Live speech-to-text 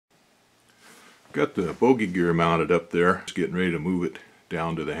Got the bogey gear mounted up there. Just getting ready to move it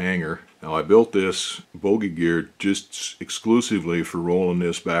down to the hangar. Now I built this bogey gear just exclusively for rolling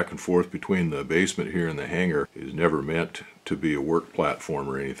this back and forth between the basement here and the hangar. It is never meant to be a work platform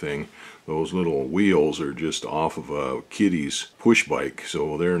or anything. Those little wheels are just off of a kiddie's push bike,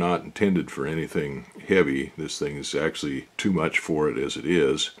 so they're not intended for anything heavy. This thing is actually too much for it as it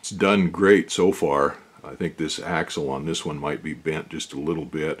is. It's done great so far. I think this axle on this one might be bent just a little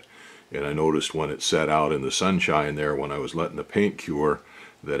bit. And I noticed when it sat out in the sunshine there when I was letting the paint cure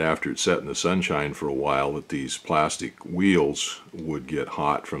that after it sat in the sunshine for a while that these plastic wheels would get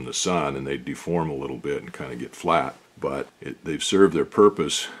hot from the sun and they'd deform a little bit and kind of get flat. But they've served their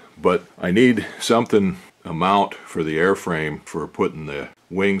purpose. But I need something, a mount for the airframe for putting the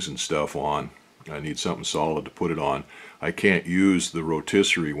wings and stuff on. I need something solid to put it on. I can't use the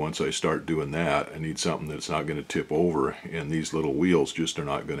rotisserie once I start doing that. I need something that's not going to tip over, and these little wheels just are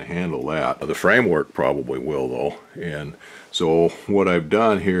not going to handle that. The framework probably will though. And so what I've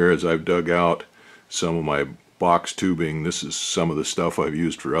done here is I've dug out some of my box tubing. This is some of the stuff I've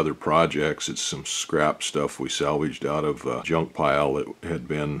used for other projects. It's some scrap stuff we salvaged out of a junk pile that had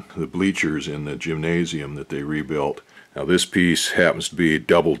been the bleachers in the gymnasium that they rebuilt. Now this piece happens to be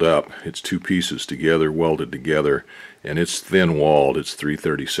doubled up. It's two pieces together, welded together, and it's thin walled. It's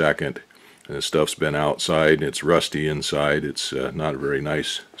 3/32, and the stuff's been outside and it's rusty inside. It's not very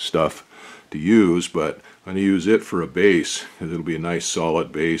nice stuff to use, but I'm going to use it for a base because it'll be a nice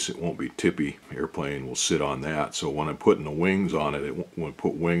solid base. It won't be tippy. Airplane will sit on that. So when I'm putting the wings on it, when I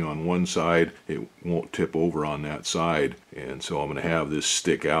put wing on one side, it won't tip over on that side. And so I'm going to have this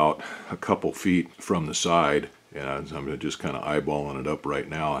stick out a couple feet from the side. And I'm just kind of eyeballing it up right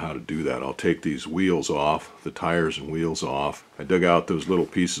now how to do that. I'll take these wheels off, the tires and wheels off. I dug out those little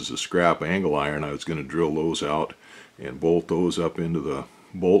pieces of scrap angle iron. I was going to drill those out and bolt those up into the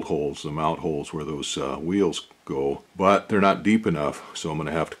bolt holes, the mount holes where those wheels go. But they're not deep enough, so I'm going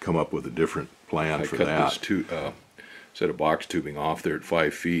to have to come up with a different plan for that. I cut this set of box tubing off there at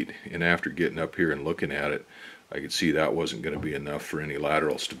 5 feet, and after getting up here and looking at it, I could see that wasn't going to be enough for any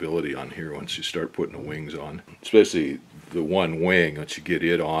lateral stability on here once you start putting the wings on. Especially the one wing, once you get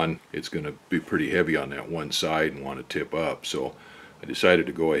it on, it's going to be pretty heavy on that one side and want to tip up. So I decided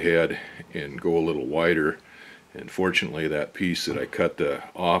to go ahead and go a little wider. And fortunately that piece that I cut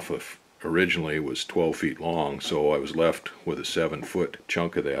off of originally was 12 feet long, so I was left with a 7-foot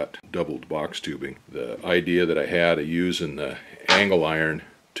chunk of that doubled box tubing. The idea that I had of using the angle iron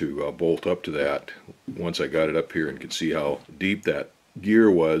to bolt up to that, once I got it up here and could see how deep that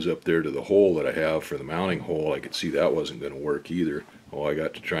gear was up there to the hole that I have for the mounting hole, I could see that wasn't going to work either. Oh, I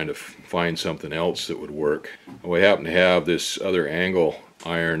got to trying to find something else that would work. Oh, I happen to have this other angle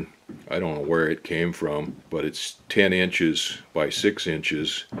iron. I don't know where it came from, but it's 10 inches by 6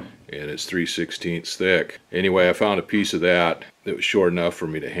 inches and it's 3/16 thick. Anyway, I found a piece of that was short enough for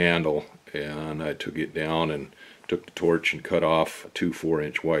me to handle, and I took it down and took the torch and cut off 2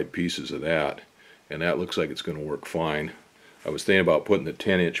 4-inch wide pieces of that, and that looks like it's going to work fine. I was thinking about putting the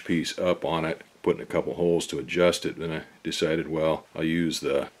 10-inch piece up on it, putting a couple holes to adjust it, and I decided, well, I'll use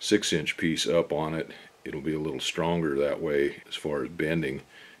the 6-inch piece up on it. It'll be a little stronger that way as far as bending,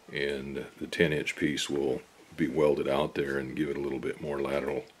 and the 10-inch piece will be welded out there and give it a little bit more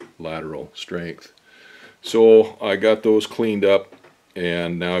lateral strength. So I got those cleaned up,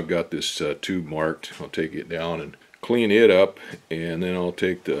 and now I've got this tube marked. I'll take it down and clean it up, and then I'll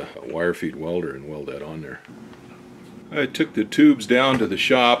take the wire feed welder and weld that on there. I took the tubes down to the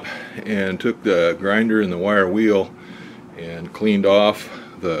shop and took the grinder and the wire wheel and cleaned off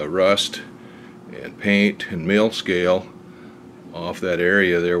the rust and paint and mill scale off that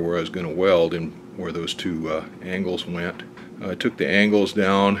area there where I was going to weld and where those two angles went. I took the angles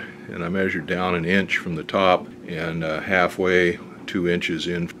down and I measured down 1 inch from the top and halfway 2 inches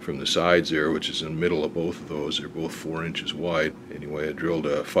in from the sides there, which is in the middle of both of those. They're both 4 inches wide. Anyway, I drilled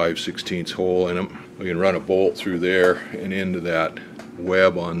a 5/16 hole in them. We can run a bolt through there and into that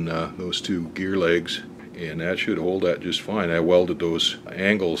web on those two gear legs, and that should hold that just fine. I welded those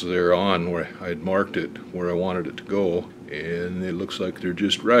angles there on where I'd marked it where I wanted it to go, and it looks like they're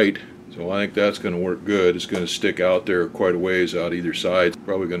just right. So I think that's going to work good. It's going to stick out there quite a ways out either side.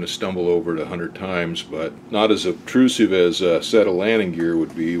 Probably going to stumble over it 100 times, but not as obtrusive as a set of landing gear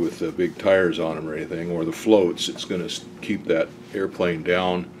would be with the big tires on them or anything, or the floats. It's going to keep that airplane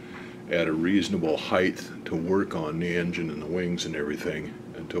down at a reasonable height to work on the engine and the wings and everything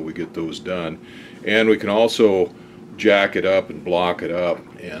until we get those done. And we can also jack it up and block it up,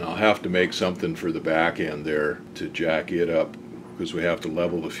 and I'll have to make something for the back end there to jack it up, because we have to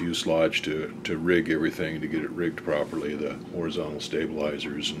level the fuselage to rig everything to get it rigged properly, the horizontal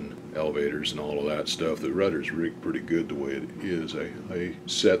stabilizers and elevators and all of that stuff. The rudder's rigged pretty good the way it is. I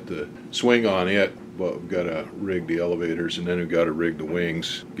set the swing on it, but we've got to rig the elevators, and then we've got to rig the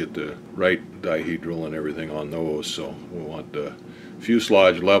wings, get the right dihedral and everything on those. So we want the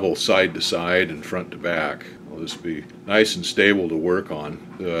fuselage level side to side and front to back. Well, this will be nice and stable to work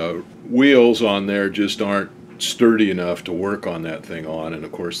on. The wheels on there just aren't sturdy enough to work on that thing on, and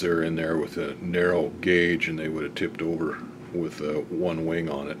of course they're in there with a narrow gauge, and they would have tipped over with one wing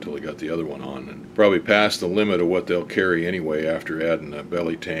on it till they got the other one on, and probably past the limit of what they'll carry anyway after adding a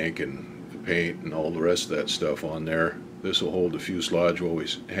belly tank and the paint and all the rest of that stuff on there. This will hold the fuselage while we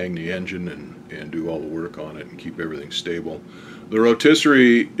hang the engine and do all the work on it and keep everything stable. The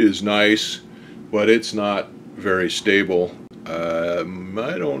rotisserie is nice, but it's not very stable.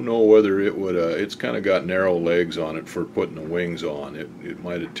 I don't know whether it would, it's kind of got narrow legs on it for putting the wings on. It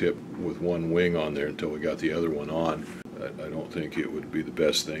might have tipped with one wing on there until we got the other one on. I don't think it would be the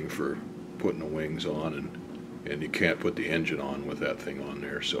best thing for putting the wings on, and you can't put the engine on with that thing on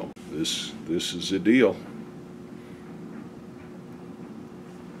there. So this is a deal.